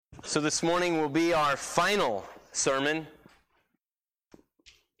So this morning will be our final sermon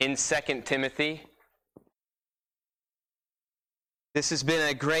in 2 Timothy. This has been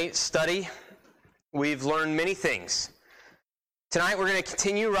a great study. We've learned many things. Tonight we're going to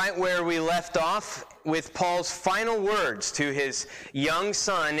continue right where we left off with Paul's final words to his young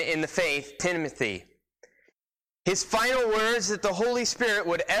son in the faith, Timothy. His final words that the Holy Spirit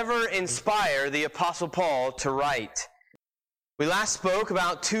would ever inspire the Apostle Paul to write. We last spoke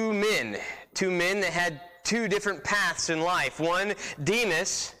about two men that had two different paths in life. One,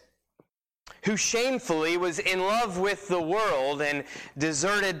 Demas, who shamefully was in love with the world and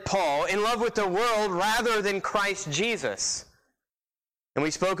deserted Paul, in love with the world rather than Christ Jesus. And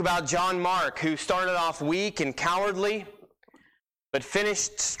we spoke about John Mark, who started off weak and cowardly, but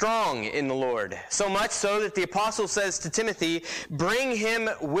finished strong in the Lord. So much so that the apostle says to Timothy, "Bring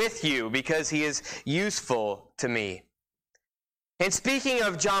him with you, because he is useful to me." And speaking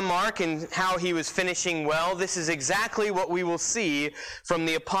of John Mark and how he was finishing well, this is exactly what we will see from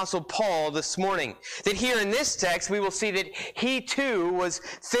the Apostle Paul this morning. That here in this text, we will see that he too was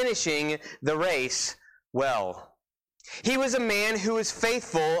finishing the race well. He was a man who was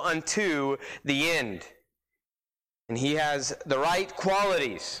faithful unto the end. And he has the right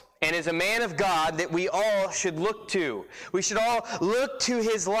qualities, and is a man of God that we all should look to. We should all look to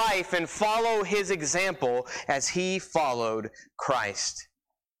his life and follow his example as he followed Christ.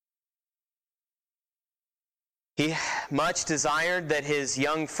 He much desired that his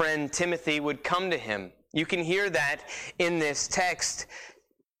young friend Timothy would come to him. You can hear that in this text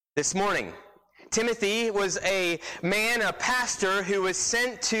this morning. Timothy was a man, a pastor, who was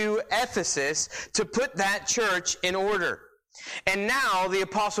sent to Ephesus to put that church in order. And now the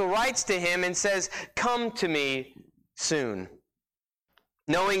apostle writes to him and says, "Come to me soon."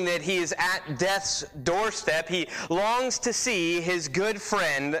 Knowing that he is at death's doorstep, he longs to see his good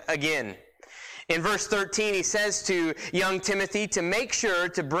friend again. In verse 13, he says to young Timothy to make sure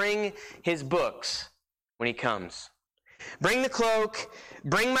to bring his books when he comes. Bring the cloak,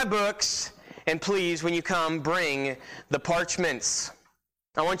 bring my books, and please, when you come, bring the parchments.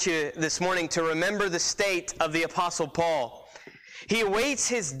 I want you this morning to remember the state of the Apostle Paul. He awaits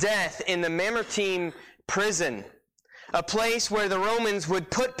his death in the Mamertine prison, a place where the Romans would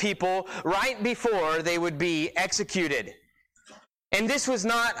put people right before they would be executed. And this was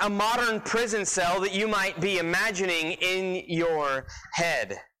not a modern prison cell that you might be imagining in your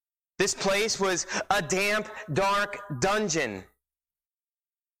head. This place was a damp, dark dungeon.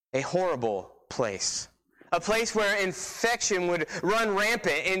 A horrible place. A place where infection would run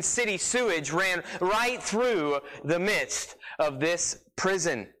rampant and city sewage ran right through the midst of this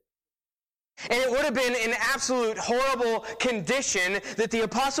prison. And it would have been an absolute horrible condition that the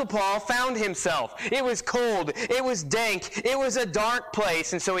Apostle Paul found himself. It was cold. It was dank. It was a dark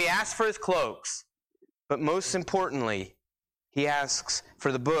place. And so he asked for his cloaks. But most importantly, he asks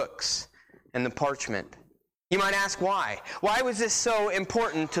for the books and the parchment. You might ask why. Why was this so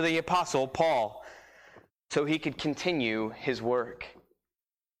important to the Apostle Paul? So he could continue his work.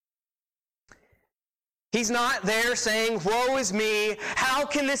 He's not there saying, "Woe is me. How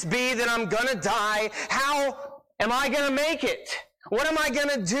can this be that I'm going to die? How am I going to make it? What am I going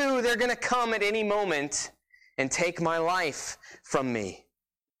to do? They're going to come at any moment and take my life from me."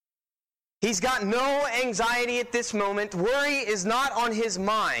 He's got no anxiety at this moment. Worry is not on his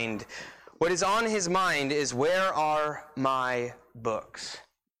mind. What is on his mind is, where are my books?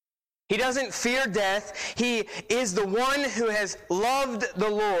 He doesn't fear death. He is the one who has loved the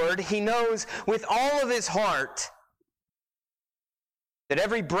Lord. He knows with all of his heart that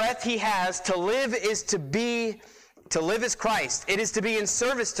every breath he has to live is to live as Christ. It is to be in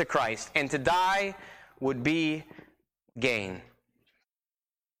service to Christ, and to die would be gain.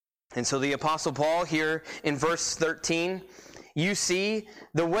 And so the Apostle Paul here in verse 13, you see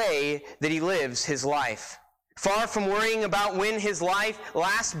the way that he lives his life. Far from worrying about when his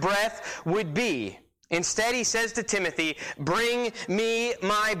last breath would be. Instead, he says to Timothy, "Bring me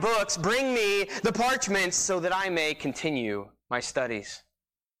my books, bring me the parchments, so that I may continue my studies."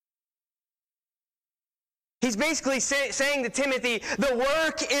 He's basically saying to Timothy, the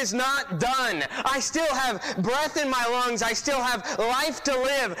work is not done. I still have breath in my lungs. I still have life to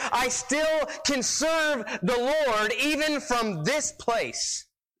live. I still can serve the Lord even from this place.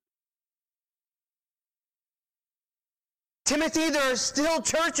 Timothy, there are still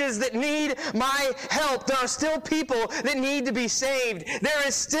churches that need my help. There are still people that need to be saved. There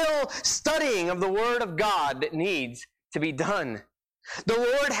is still studying of the Word of God that needs to be done. The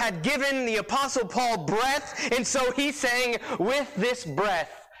Lord had given the Apostle Paul breath, and so he's saying, with this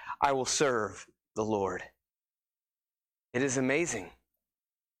breath, I will serve the Lord. It is amazing.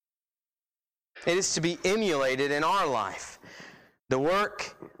 It is to be emulated in our life. The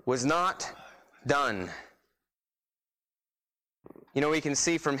work was not done. You know, we can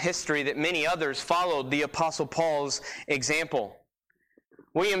see from history that many others followed the Apostle Paul's example.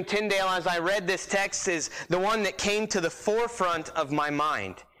 William Tyndale, as I read this text, is the one that came to the forefront of my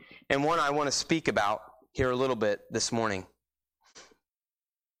mind, and one I want to speak about here a little bit this morning.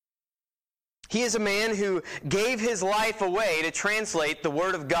 He is a man who gave his life away to translate the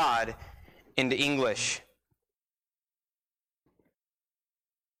Word of God into English.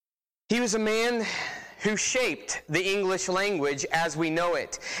 He was a man who shaped the English language as we know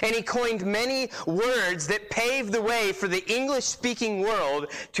it. And he coined many words that paved the way for the English-speaking world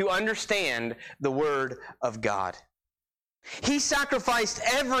to understand the Word of God. He sacrificed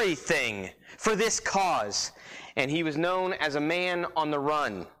everything for this cause, and he was known as a man on the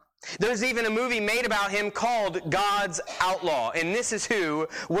run. There's even a movie made about him called God's Outlaw, and this is who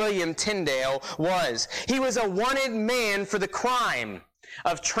William Tyndale was. He was a wanted man for the crime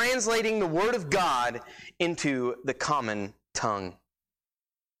of translating the Word of God into the common tongue.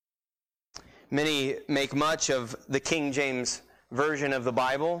 Many make much of the King James Version of the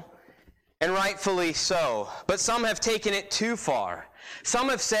Bible, and rightfully so, but some have taken it too far. Some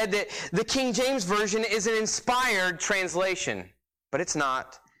have said that the King James Version is an inspired translation, but it's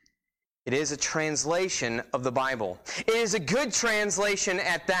not. It is a translation of the Bible. It is a good translation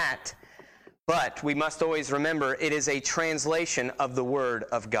at that. But we must always remember it is a translation of the Word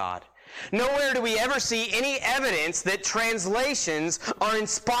of God. Nowhere do we ever see any evidence that translations are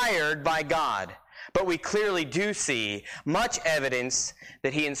inspired by God. But we clearly do see much evidence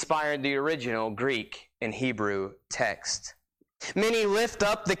that he inspired the original Greek and Hebrew text. Many lift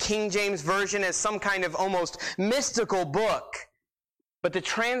up the King James Version as some kind of almost mystical book. But the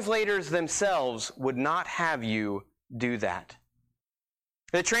translators themselves would not have you do that.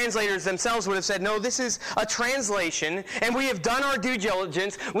 The translators themselves would have said, no, this is a translation, and we have done our due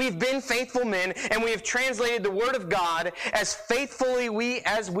diligence, we've been faithful men, and we have translated the Word of God as faithfully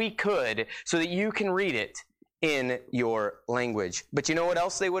as we could, so that you can read it in your language. But you know what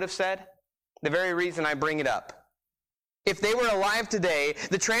else they would have said? The very reason I bring it up. If they were alive today,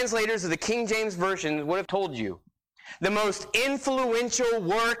 the translators of the King James Version would have told you the most influential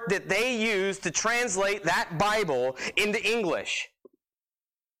work that they used to translate that Bible into English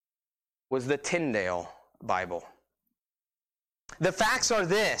was the Tyndale Bible. The facts are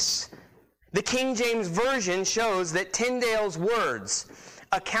this. The King James Version shows that Tyndale's words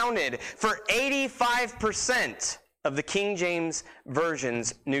accounted for 85% of the King James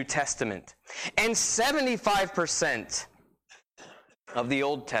Version's New Testament and 75% of the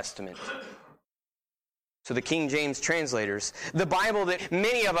Old Testament. So the King James translators, the Bible that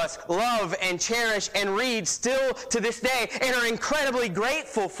many of us love and cherish and read still to this day and are incredibly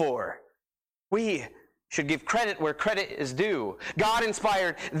grateful for, we should give credit where credit is due. God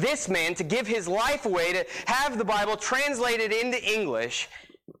inspired this man to give his life away to have the Bible translated into English.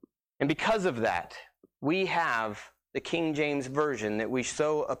 And because of that, we have the King James Version that we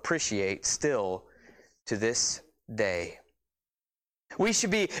so appreciate still to this day. We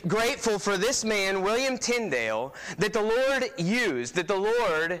should be grateful for this man, William Tyndale, that the Lord used, that the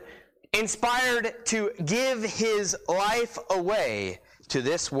Lord inspired to give his life away to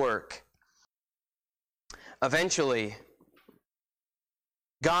this work. Eventually,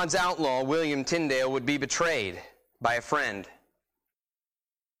 God's outlaw, William Tyndale, would be betrayed by a friend.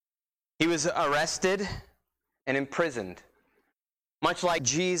 He was arrested and imprisoned. Much like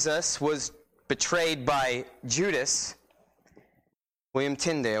Jesus was betrayed by Judas, William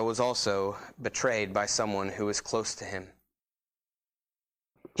Tyndale was also betrayed by someone who was close to him.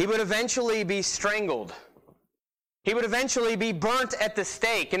 He would eventually be strangled. He would eventually be burnt at the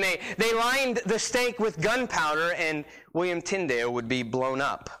stake, and they lined the stake with gunpowder, and William Tyndale would be blown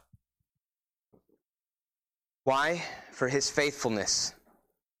up. Why? For his faithfulness.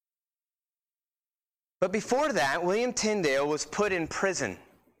 But before that, William Tyndale was put in prison,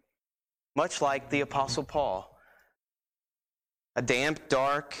 much like the Apostle Paul. A damp,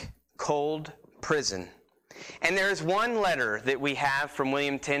 dark, cold prison. And there's one letter that we have from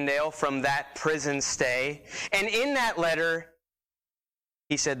William Tyndale from that prison stay. And in that letter,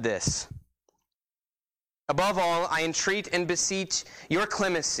 he said this: "Above all, I entreat and beseech your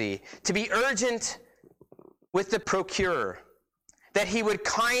clemency to be urgent with the procurer, that he would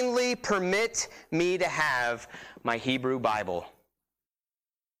kindly permit me to have my Hebrew Bible.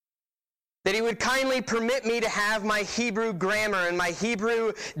 That he would kindly permit me to have my Hebrew grammar and my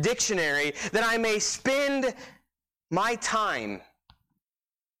Hebrew dictionary, that I may spend my time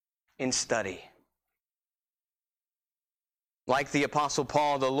in study." Like the Apostle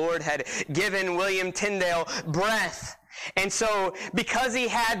Paul, the Lord had given William Tyndale breath. And so, because he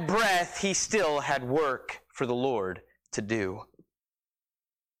had breath, he still had work for the Lord to do.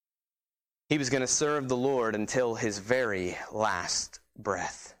 He was going to serve the Lord until his very last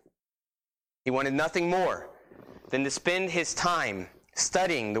breath. He wanted nothing more than to spend his time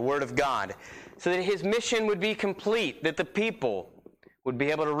studying the Word of God so that his mission would be complete, that the people would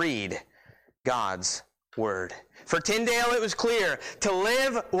be able to read God's Word. For Tyndale, it was clear, to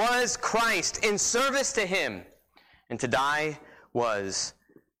live was Christ in service to him, and to die was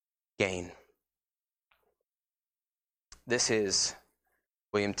gain. This is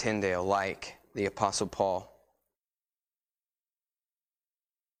William Tyndale, like the Apostle Paul.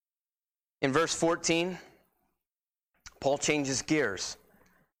 In verse 14, Paul changes gears.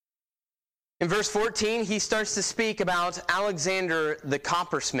 In verse 14, he starts to speak about Alexander the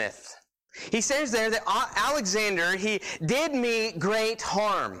coppersmith. He says there that Alexander, he did me great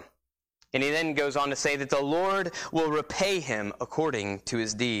harm. And he then goes on to say that the Lord will repay him according to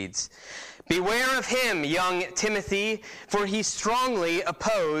his deeds. Beware of him, young Timothy, for he strongly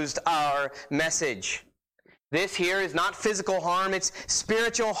opposed our message. This here is not physical harm, it's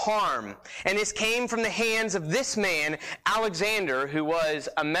spiritual harm. And this came from the hands of this man, Alexander, who was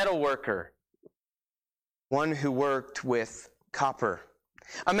a metal worker, one who worked with copper,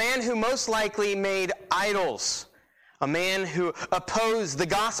 a man who most likely made idols, a man who opposed the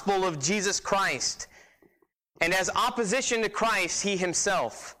gospel of Jesus Christ. And as opposition to Christ, he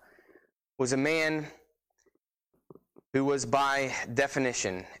himself was a man who was by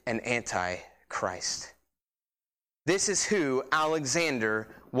definition an anti-Christ. This is who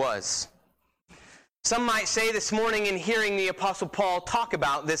Alexander was. Some might say this morning in hearing the Apostle Paul talk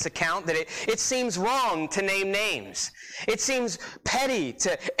about this account that it seems wrong to name names. It seems petty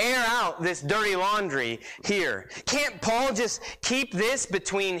to air out this dirty laundry here. Can't Paul just keep this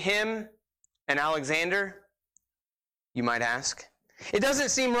between him and Alexander? You might ask. It doesn't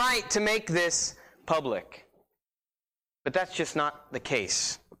seem right to make this public. But that's just not the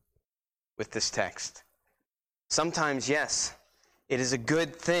case with this text. Sometimes, yes, it is a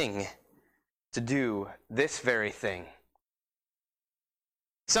good thing to do this very thing.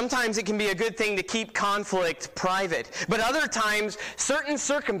 Sometimes it can be a good thing to keep conflict private, but other times certain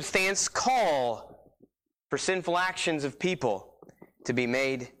circumstances call for sinful actions of people to be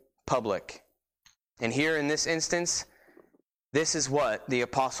made public. And here in this instance, this is what the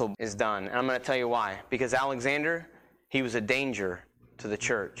apostle has done. And I'm going to tell you why. Because Alexander, he was a danger to the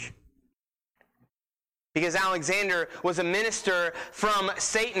church. Because Alexander was a minister from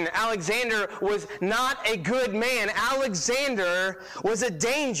Satan. Alexander was not a good man. Alexander was a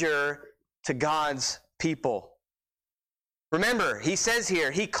danger to God's people. Remember, he says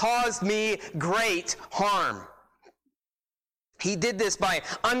here, he caused me great harm. He did this by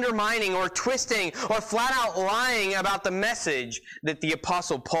undermining or twisting or flat out lying about the message that the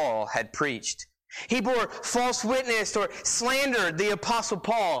Apostle Paul had preached. He bore false witness or slandered the Apostle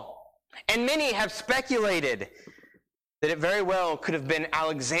Paul. And many have speculated that it very well could have been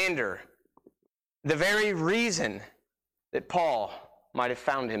Alexander, the very reason that Paul might have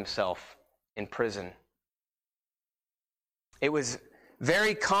found himself in prison. It was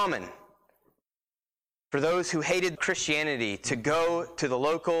very common for those who hated Christianity to go to the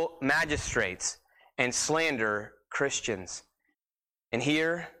local magistrates and slander Christians. And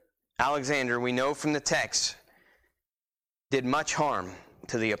here, Alexander, we know from the text, did much harm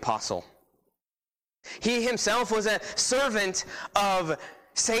to the apostle. He himself was a servant of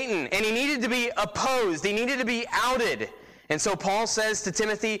Satan, and he needed to be opposed. He needed to be outed. And so Paul says to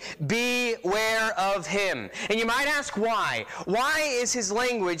Timothy, beware of him. And you might ask why. Why is his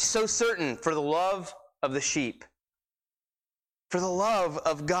language so certain? For the love of the sheep. For the love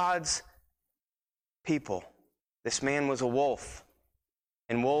of God's people. This man was a wolf,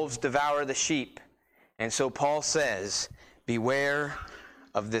 and wolves devour the sheep. And so Paul says, beware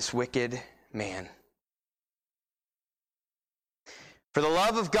of this wicked man. For the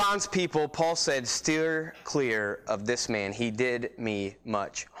love of God's people, Paul said, steer clear of this man. He did me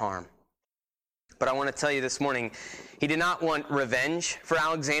much harm. But I want to tell you this morning, he did not want revenge for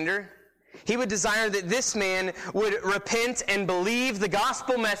Alexander. He would desire that this man would repent and believe the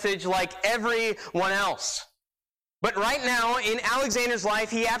gospel message like everyone else. But right now, in Alexander's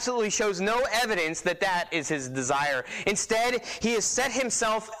life, he absolutely shows no evidence that that is his desire. Instead, he has set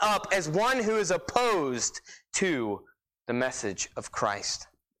himself up as one who is opposed to the message of Christ.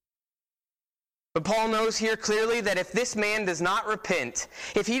 But Paul knows here clearly that if this man does not repent,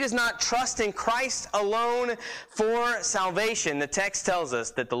 if he does not trust in Christ alone for salvation, the text tells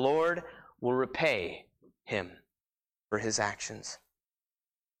us that the Lord will repay him. for his actions.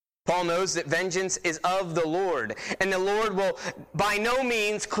 Paul knows that vengeance is of the Lord, and the Lord will by no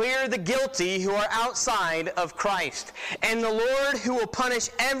means clear the guilty who are outside of Christ, and the Lord who will punish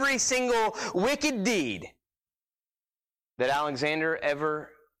every single wicked deed that Alexander ever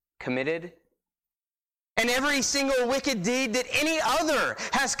committed, and every single wicked deed that any other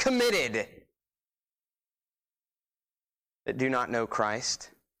has committed that do not know Christ.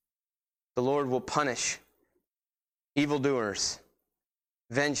 The Lord will punish evildoers.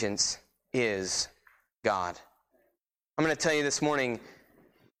 Vengeance is God. I'm going to tell you this morning,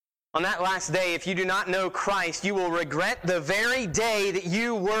 on that last day, if you do not know Christ, you will regret the very day that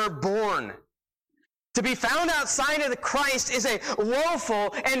you were born. To be found outside of the Christ is a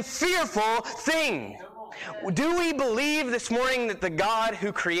woeful and fearful thing. Do we believe this morning that the God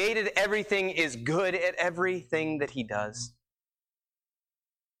who created everything is good at everything that he does?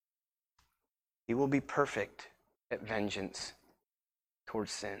 He will be perfect at vengeance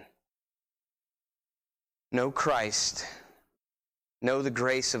towards sin. Know Christ. Know the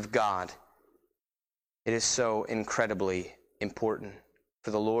grace of God. It is so incredibly important,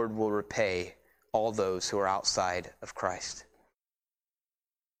 for the Lord will repay all those who are outside of Christ.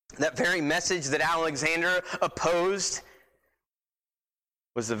 That very message that Alexander opposed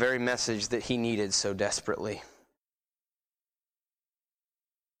was the very message that he needed so desperately.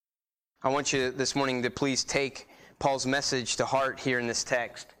 I want you this morning to please take Paul's message to heart here in this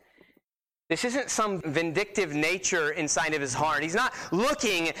text. This isn't some vindictive nature inside of his heart. He's not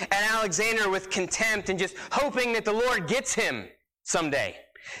looking at Alexander with contempt and just hoping that the Lord gets him someday.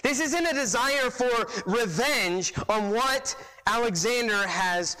 This isn't a desire for revenge on what Alexander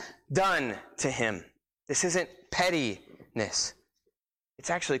has done to him. This isn't pettiness.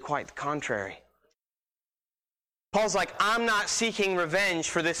 It's actually quite the contrary. Paul's like, I'm not seeking revenge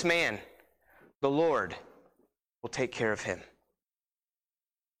for this man. The Lord will take care of him.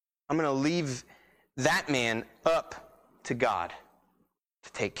 I'm going to leave that man up to God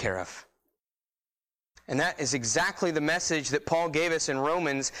to take care of. And that is exactly the message that Paul gave us in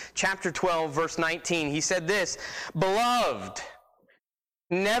Romans chapter 12, verse 19. He said this, Beloved,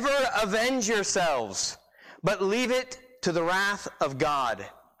 never avenge yourselves, but leave it to the wrath of God.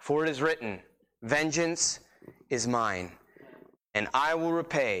 For it is written, Vengeance is mine, and I will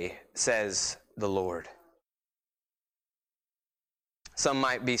repay, says the Lord. Some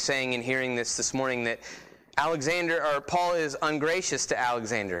might be saying in hearing this morning that Paul is ungracious to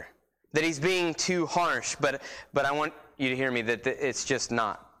Alexander, that he's being too harsh, but I want you to hear me that it's just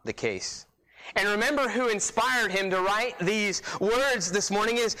not the case. And remember who inspired him to write these words this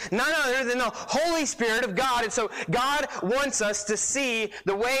morning is none other than the Holy Spirit of God. And so God wants us to see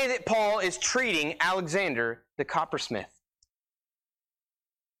the way that Paul is treating Alexander the coppersmith.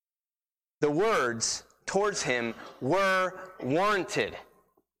 The words towards him were warranted.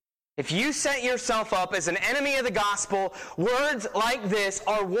 If you set yourself up as an enemy of the gospel, words like this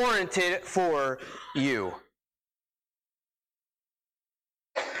are warranted for you.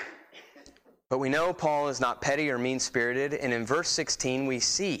 But we know Paul is not petty or mean-spirited, and in verse 16 we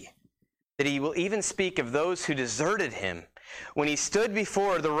see that he will even speak of those who deserted him when he stood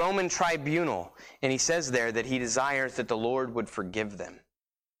before the Roman tribunal, and he says there that he desires that the Lord would forgive them.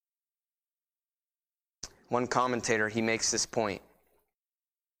 One commentator, he makes this point.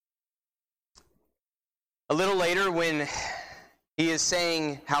 A little later, when he is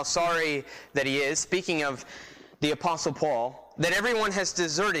saying how sorry that he is, speaking of the Apostle Paul, that everyone has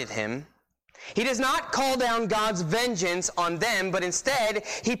deserted him, he does not call down God's vengeance on them, but instead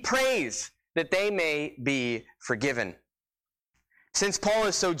he prays that they may be forgiven. Since Paul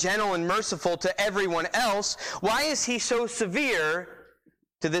is so gentle and merciful to everyone else, why is he so severe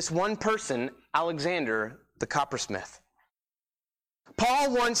to this one person, Alexander the coppersmith?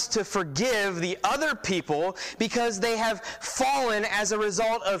 Paul wants to forgive the other people because they have fallen as a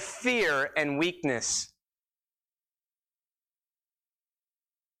result of fear and weakness.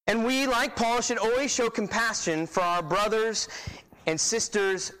 And we, like Paul, should always show compassion for our brothers and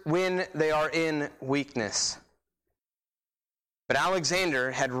sisters when they are in weakness. But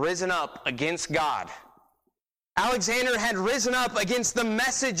Alexander had risen up against God. Alexander had risen up against the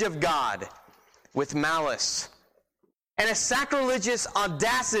message of God with malice and a sacrilegious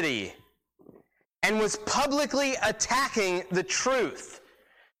audacity, and was publicly attacking the truth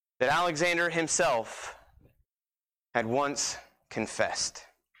that Alexander himself had once confessed.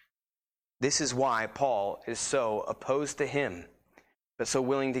 This is why Paul is so opposed to him, but so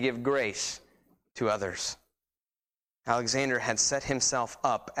willing to give grace to others. Alexander had set himself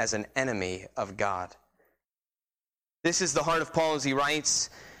up as an enemy of God. This is the heart of Paul as he writes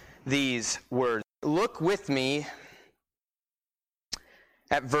these words. Look with me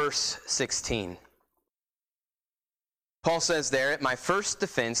at verse 16. Paul says there, "At my first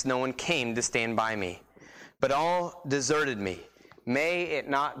defense, no one came to stand by me, but all deserted me. May it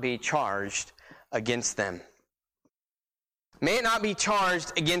not be charged against them." May it not be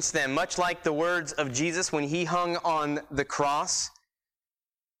charged against them, much like the words of Jesus when he hung on the cross.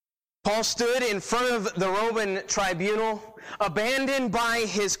 Paul stood in front of the Roman tribunal, abandoned by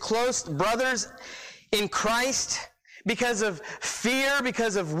his close brothers in Christ because of fear,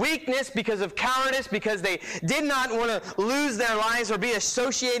 because of weakness, because of cowardice, because they did not want to lose their lives or be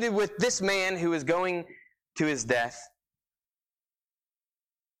associated with this man who is going to his death.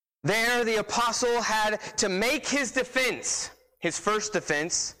 There, the apostle had to make his defense, his first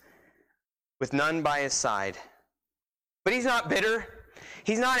defense, with none by his side. But he's not bitter.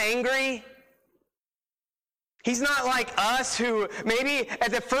 He's not angry. He's not like us who maybe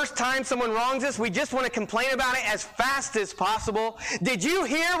at the first time someone wrongs us, we just want to complain about it as fast as possible. Did you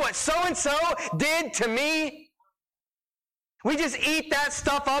hear what so-and-so did to me? We just eat that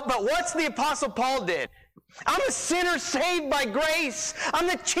stuff up, but what's the Apostle Paul did? I'm a sinner saved by grace. I'm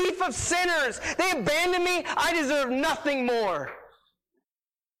the chief of sinners. They abandoned me. I deserve nothing more.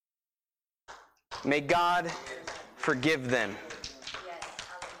 May God forgive them.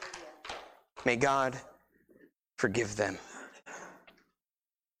 May God forgive them.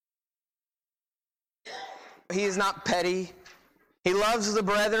 He is not petty. He loves the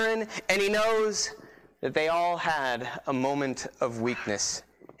brethren, and he knows that they all had a moment of weakness.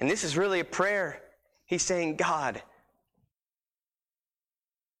 And this is really a prayer. He's saying, God,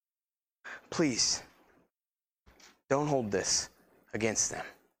 please, don't hold this against them.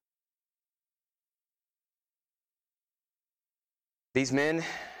 These men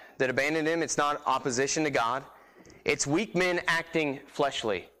that abandoned him, it's not opposition to God. It's weak men acting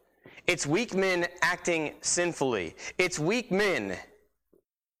fleshly. It's weak men acting sinfully. It's weak men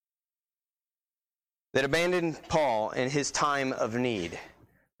that abandoned Paul in his time of need.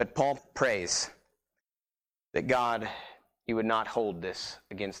 But Paul prays that God, you would not hold this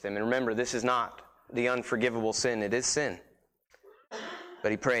against them. And remember, this is not the unforgivable sin. It is sin.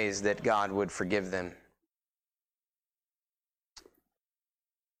 But he prays that God would forgive them.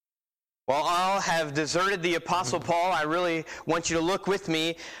 While all have deserted the Apostle Paul, I really want you to look with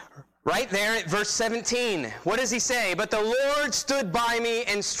me right there at verse 17. What does he say? "But the Lord stood by me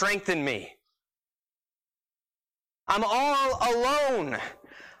and strengthened me." I'm all alone.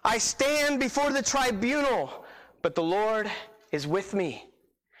 I stand before the tribunal, but the Lord is with me.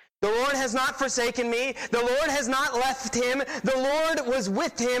 The Lord has not forsaken me. The Lord has not left him. The Lord was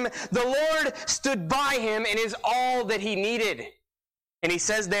with him. The Lord stood by him and is all that he needed. And he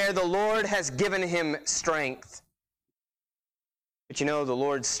says there, the Lord has given him strength. But you know, the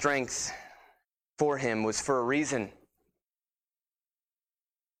Lord's strength for him was for a reason.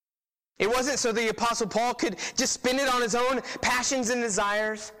 It wasn't so the Apostle Paul could just spend it on his own passions and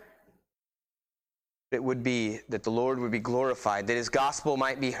desires. It would be that the Lord would be glorified, that his gospel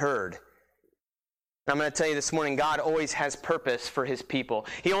might be heard. And I'm going to tell you this morning, God always has purpose for his people.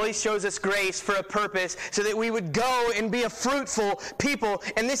 He always shows us grace for a purpose so that we would go and be a fruitful people.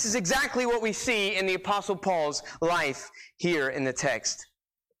 And this is exactly what we see in the Apostle Paul's life here in the text.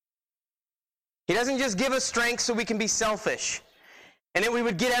 He doesn't just give us strength so we can be selfish and that we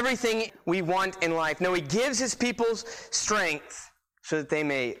would get everything we want in life. No, he gives his people's strength so that they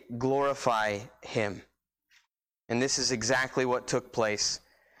may glorify him. And this is exactly what took place.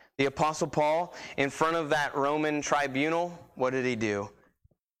 The Apostle Paul, in front of that Roman tribunal, what did he do?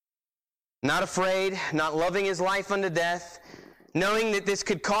 Not afraid, not loving his life unto death, knowing that this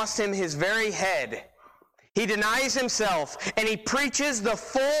could cost him his very head, he denies himself and he preaches the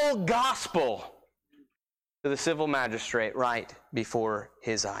full gospel to the civil magistrate right before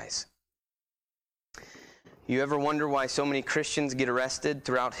his eyes. You ever wonder why so many Christians get arrested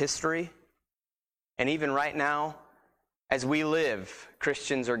throughout history? And even right now, as we live,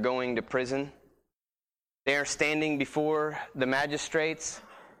 Christians are going to prison. They are standing before the magistrates,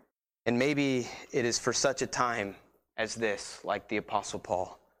 and maybe it is for such a time as this, like the Apostle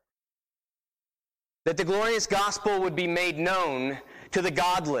Paul. That the glorious gospel would be made known to the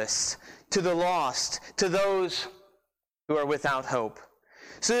godless, to the lost, to those who are without hope.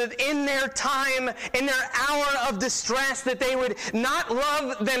 So that in their time, in their hour of distress, that they would not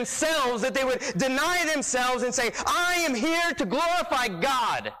love themselves, that they would deny themselves and say, I am here to glorify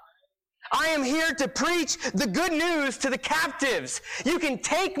God. I am here to preach the good news to the captives. You can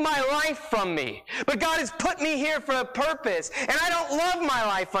take my life from me, but God has put me here for a purpose, and I don't love my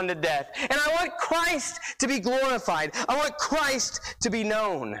life unto death. And I want Christ to be glorified. I want Christ to be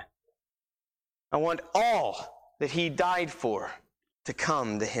known. I want all that he died for to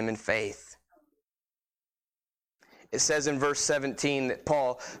come to him in faith. It says in verse 17 that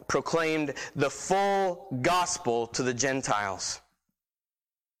Paul proclaimed the full gospel to the Gentiles.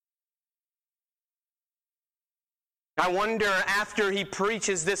 I wonder, after he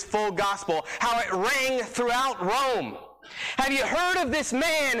preaches this full gospel, how it rang throughout Rome. Have you heard of this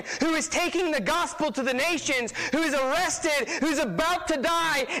man who is taking the gospel to the nations, who is arrested, who's about to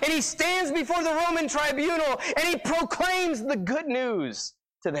die, and he stands before the Roman tribunal and he proclaims the good news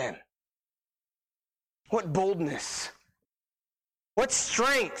to them? What boldness, what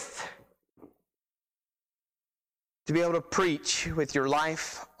strength to be able to preach with your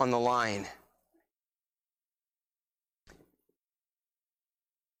life on the line.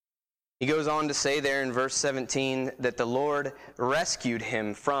 He goes on to say there in verse 17 that the Lord rescued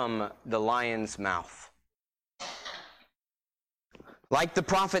him from the lion's mouth. Like the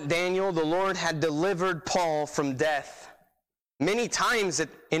prophet Daniel, the Lord had delivered Paul from death many times,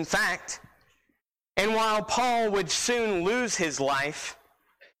 in fact. And while Paul would soon lose his life,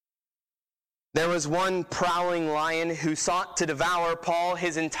 there was one prowling lion who sought to devour Paul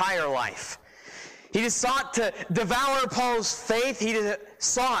his entire life. He just sought to devour Paul's faith. He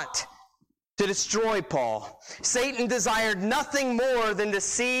sought to destroy Paul. Satan desired nothing more than to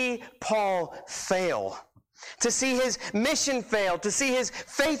see Paul fail, to see his mission fail, to see his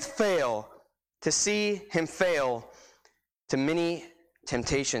faith fail, to see him fail to many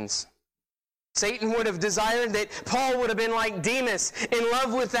temptations. Satan would have desired that Paul would have been like Demas, in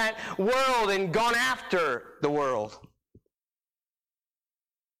love with that world and gone after the world.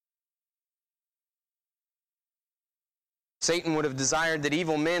 Satan would have desired that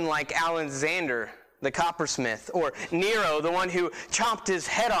evil men like Alexander, the coppersmith, or Nero, the one who chopped his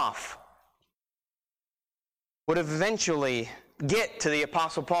head off, would eventually get to the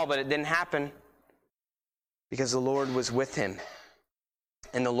Apostle Paul, but it didn't happen because the Lord was with him,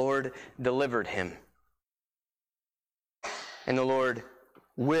 and the Lord delivered him. And the Lord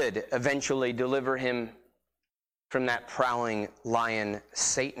would eventually deliver him from that prowling lion,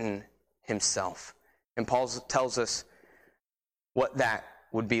 Satan himself. And Paul tells us what that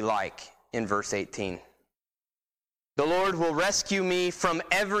would be like in verse 18. The Lord will rescue me from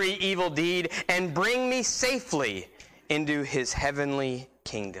every evil deed and bring me safely into his heavenly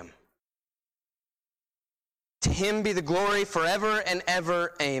kingdom. To him be the glory forever and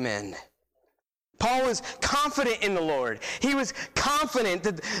ever. Amen. Paul was confident in the Lord. He was confident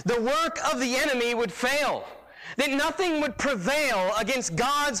that the work of the enemy would fail, that nothing would prevail against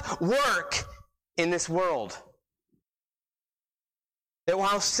God's work in this world. That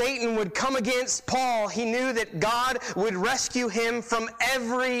while Satan would come against Paul, he knew that God would rescue him from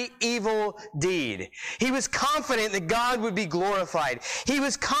every evil deed. He was confident that God would be glorified. He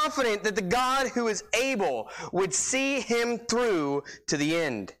was confident that the God who is able would see him through to the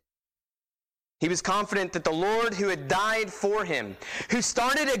end. He was confident that the Lord who had died for him, who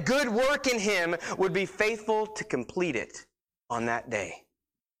started a good work in him, would be faithful to complete it on that day.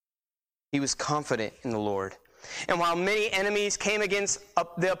 He was confident in the Lord. And while many enemies came against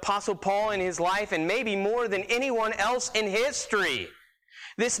the Apostle Paul in his life, and maybe more than anyone else in history,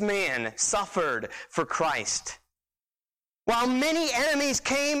 this man suffered for Christ. While many enemies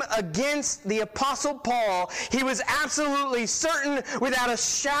came against the Apostle Paul, he was absolutely certain, without a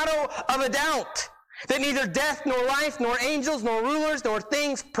shadow of a doubt, that neither death, nor life, nor angels, nor rulers, nor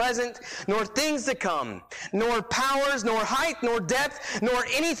things present, nor things to come, nor powers, nor height, nor depth, nor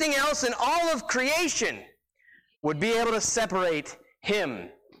anything else in all of creation would be able to separate him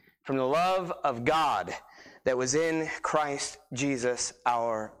from the love of God that was in Christ Jesus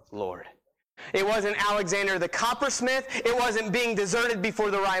our Lord. It wasn't Alexander the coppersmith. It wasn't being deserted before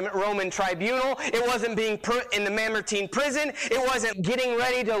the Roman tribunal. It wasn't being put in the Mamertine prison. It wasn't getting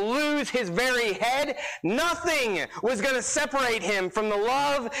ready to lose his very head. Nothing was going to separate him from the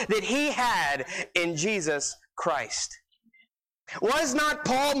love that he had in Jesus Christ. Was not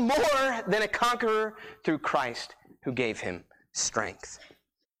Paul more than a conqueror through Christ who gave him strength?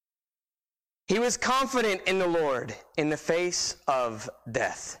 He was confident in the Lord in the face of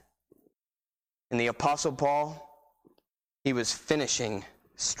death. And the Apostle Paul, he was finishing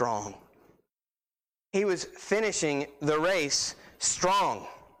strong. He was finishing the race strong.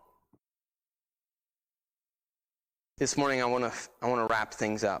 This morning I want to wrap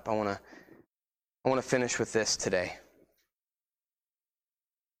things up. I want to finish with this today.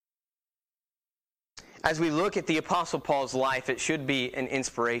 As we look at the Apostle Paul's life, it should be an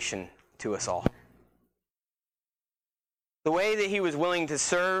inspiration to us all. The way that he was willing to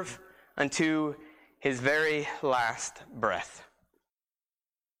serve unto his very last breath.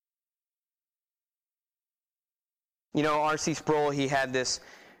 You know, R.C. Sproul, he had this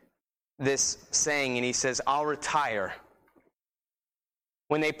saying, and he says, I'll retire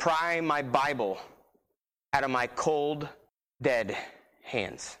when they pry my Bible out of my cold, dead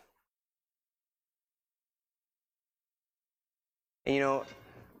hands. And you know,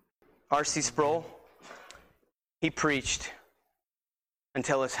 R.C. Sproul, he preached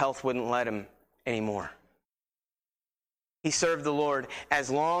until his health wouldn't let him anymore. He served the Lord as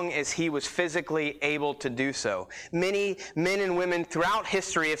long as he was physically able to do so. Many men and women throughout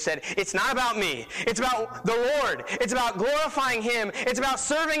history have said, it's not about me. It's about the Lord. It's about glorifying him. It's about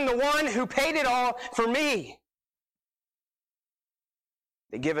serving the one who paid it all for me.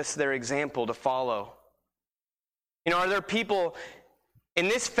 They give us their example to follow. You know, are there people in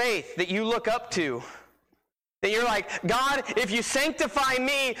this faith that you look up to? That you're like, God, if you sanctify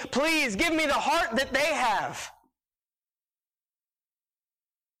me, please give me the heart that they have.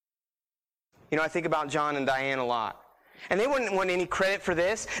 You know, I think about John and Diane a lot. And they wouldn't want any credit for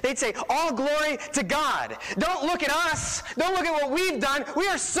this. They'd say, all glory to God. Don't look at us. Don't look at what we've done. We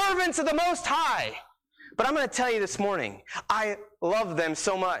are servants of the Most High. But I'm going to tell you this morning, I love them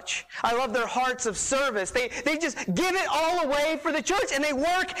so much. I love their hearts of service. They just give it all away for the church, and they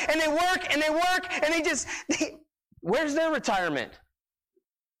work, and they work, and they work, and where's their retirement?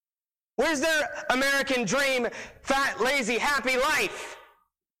 Where's their American dream, fat, lazy, happy life?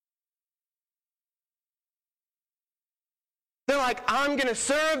 They're like, I'm going to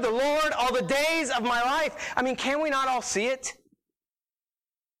serve the Lord all the days of my life. I mean, can we not all see it?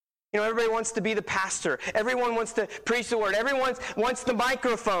 You know, everybody wants to be the pastor. Everyone wants to preach the word. Everyone wants the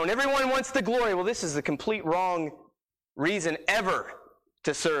microphone. Everyone wants the glory. Well, this is the complete wrong reason ever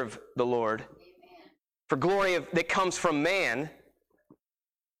to serve the Lord. Amen. For glory that comes from man.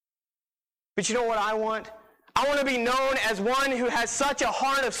 But you know what I want? I want to be known as one who has such a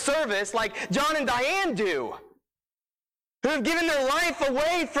heart of service like John and Diane do, who have given their life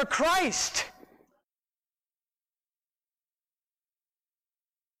away for Christ.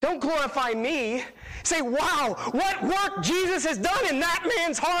 Don't glorify me. Say, wow, what work Jesus has done in that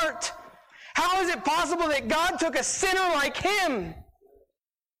man's heart. How is it possible that God took a sinner like him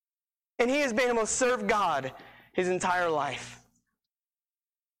and he has been able to serve God his entire life?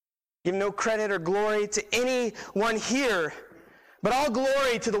 Give no credit or glory to anyone here, but all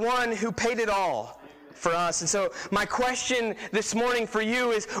glory to the one who paid it all for us. And so my question this morning for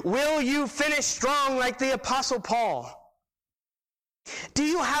you is, will you finish strong like the Apostle Paul? Do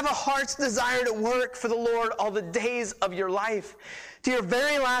you have a heart's desire to work for the Lord all the days of your life, to your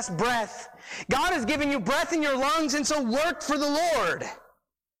very last breath? God has given you breath in your lungs, and so work for the Lord.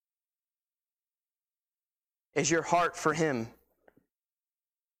 Is your heart for him?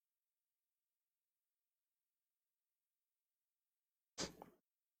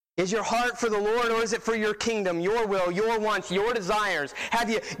 Is your heart for the Lord, or is it for your kingdom, your will, your wants, your desires? Have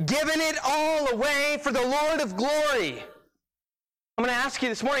you given it all away for the Lord of glory? I'm going to ask you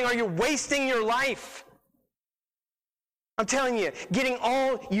this morning, are you wasting your life? I'm telling you, getting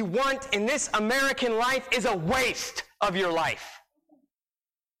all you want in this American life is a waste of your life.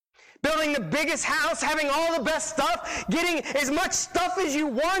 Building the biggest house, having all the best stuff, getting as much stuff as you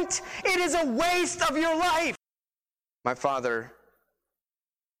want, it is a waste of your life. My father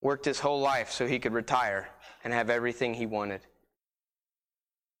worked his whole life so he could retire and have everything he wanted.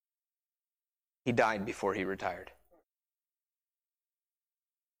 He died before he retired.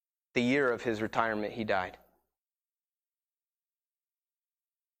 The year of his retirement, he died.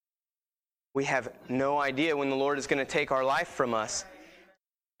 We have no idea when the Lord is going to take our life from us.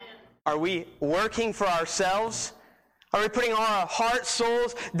 Are we working for ourselves? Are we putting our heart,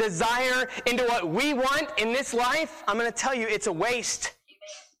 souls, desire into what we want in this life? I'm going to tell you, it's a waste.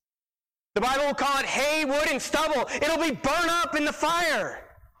 The Bible will call it hay, wood, and stubble. It'll be burned up in the fire.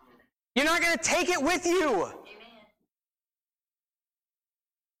 You're not going to take it with you.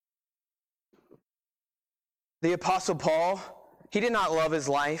 The Apostle Paul, he did not love his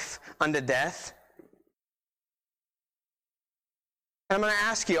life unto death. And I'm going to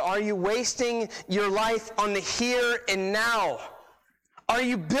ask you, are you wasting your life on the here and now? Are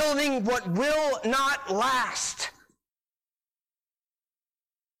you building what will not last?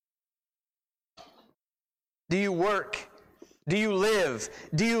 Do you work? Do you live?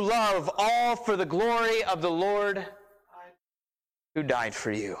 Do you love all for the glory of the Lord who died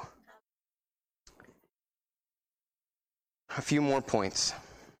for you? A few more points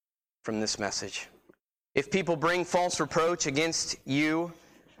from this message. If people bring false reproach against you,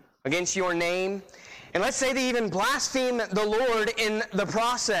 against your name, and let's say they even blaspheme the Lord in the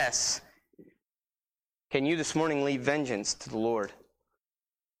process, can you this morning leave vengeance to the Lord?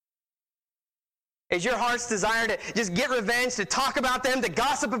 Is your heart's desire to just get revenge, to talk about them, to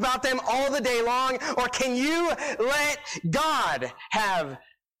gossip about them all the day long? Or can you let God have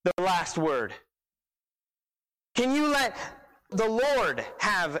the last word? Can you let the Lord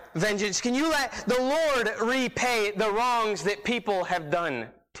have vengeance? Can you let the Lord repay the wrongs that people have done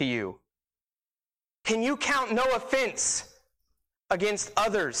to you? Can you count no offense against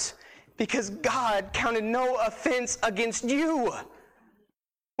others? Because God counted no offense against you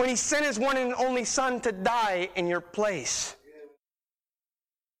when he sent his one and only Son to die in your place.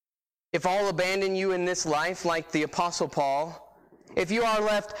 If all abandon you in this life, like the Apostle Paul, if you are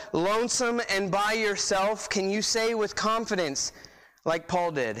left lonesome and by yourself, can you say with confidence, like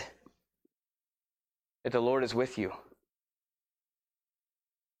Paul did, that the Lord is with you?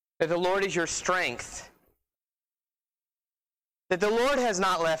 That the Lord is your strength? That the Lord has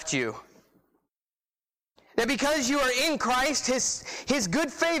not left you? That because you are in Christ, his good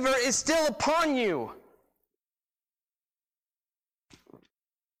favor is still upon you?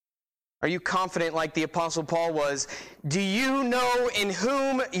 Are you confident like the Apostle Paul was? Do you know in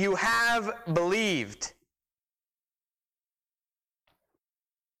whom you have believed?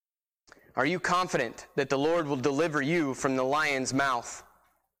 Are you confident that the Lord will deliver you from the lion's mouth?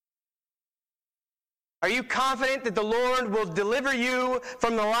 Are you confident that the Lord will deliver you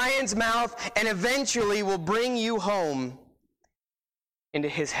from the lion's mouth and eventually will bring you home into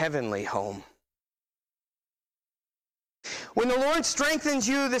his heavenly home? When the Lord strengthens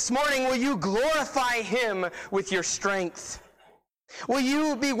you this morning, will you glorify him with your strength? Will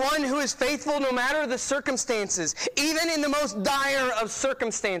you be one who is faithful no matter the circumstances, even in the most dire of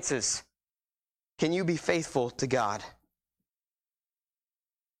circumstances? Can you be faithful to God?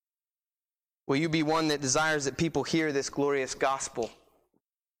 Will you be one that desires that people hear this glorious gospel?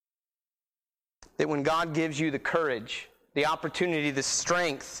 That when God gives you the courage, the opportunity, the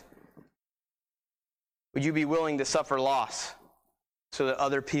strength, would you be willing to suffer loss so that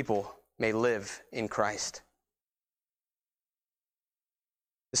other people may live in Christ?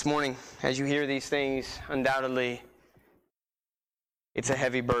 This morning, as you hear these things, undoubtedly, it's a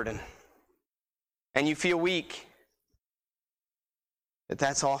heavy burden. And you feel weak. But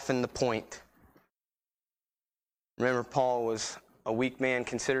that's often the point. Remember, Paul was a weak man,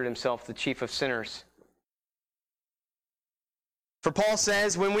 considered himself the chief of sinners. For Paul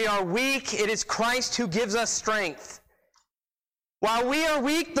says, when we are weak, it is Christ who gives us strength. While we are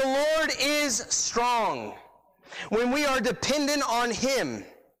weak, the Lord is strong. When we are dependent on him,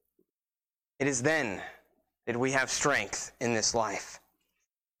 it is then that we have strength in this life.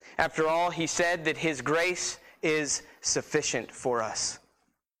 After all, he said that his grace is sufficient for us.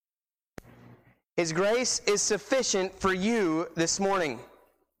 His grace is sufficient for you this morning.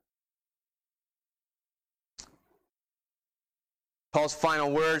 Paul's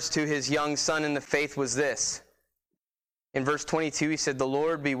final words to his young son in the faith was this. In verse 22, he said, "The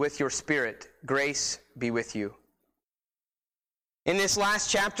Lord be with your spirit. Grace be with you." In this last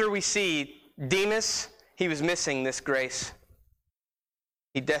chapter, we see Demas, he was missing this grace.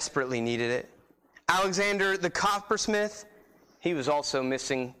 He desperately needed it. Alexander the coppersmith, he was also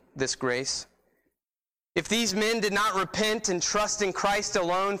missing this grace. If these men did not repent and trust in Christ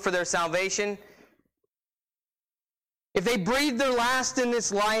alone for their salvation, if they breathed their last in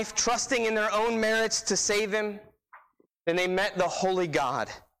this life, trusting in their own merits to save him, then they met the holy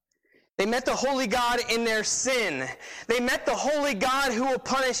God. They met the holy God in their sin. They met the holy God who will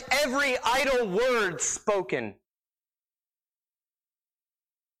punish every idle word spoken.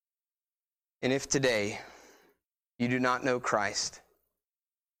 And if today you do not know Christ,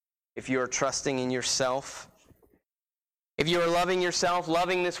 if you are trusting in yourself, if you are loving yourself,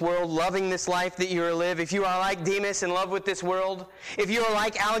 loving this world, loving this life that you are live, if you are like Demas in love with this world, if you are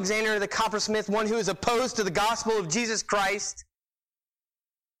like Alexander the coppersmith, one who is opposed to the gospel of Jesus Christ,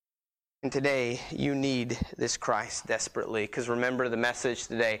 and today you need this Christ desperately, because remember the message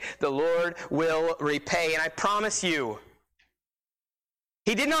today. The Lord will repay, and I promise you,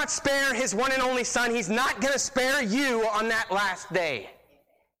 he did not spare his one and only Son. He's not going to spare you on that last day.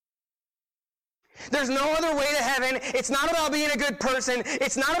 There's no other way to heaven. It's not about being a good person.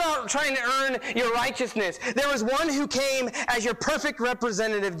 It's not about trying to earn your righteousness. There was one who came as your perfect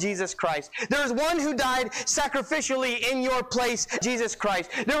representative, Jesus Christ. There was one who died sacrificially in your place, Jesus Christ.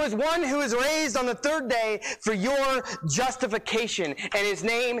 There was one who was raised on the third day for your justification, and his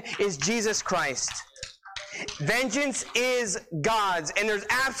name is Jesus Christ. Vengeance is God's, and there's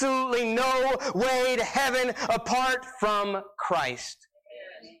absolutely no way to heaven apart from Christ.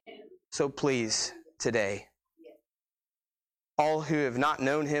 So please, today, all who have not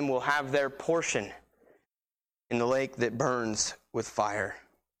known him will have their portion in the lake that burns with fire.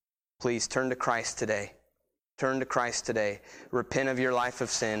 please turn to Christ today. Turn to Christ today. Repent of your life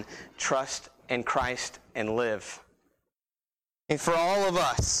of sin. Trust in Christ and live. And for all of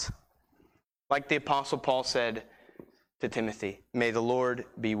us, like the Apostle Paul said to Timothy, may the Lord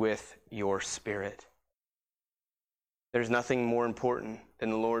be with your spirit. There's nothing more important than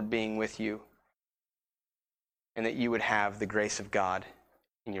the Lord being with you, and that you would have the grace of God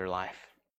in your life.